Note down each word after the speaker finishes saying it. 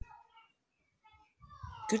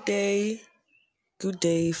Good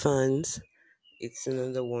day, fans. It's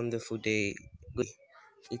another wonderful day.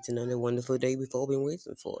 It's another wonderful day we've all been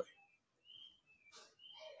waiting for.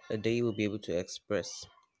 A day we'll be able to express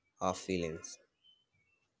our feelings.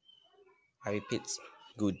 I repeat,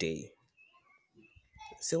 good day.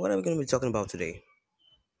 So, what are we going to be talking about today?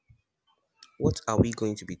 What are we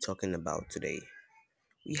going to be talking about today?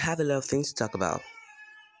 We have a lot of things to talk about,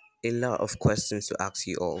 a lot of questions to ask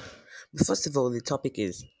you all. But first of all, the topic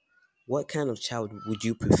is what kind of child would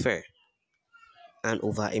you prefer? An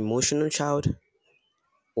over emotional child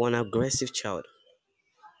or an aggressive child?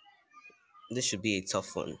 This should be a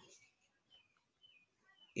tough one,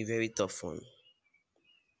 a very tough one,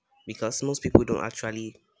 because most people don't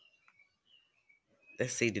actually,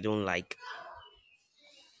 let's say, they don't like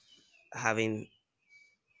having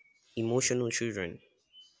emotional children.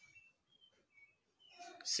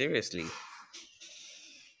 Seriously,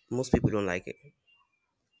 most people don't like it.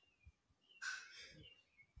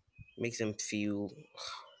 Makes them feel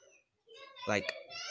like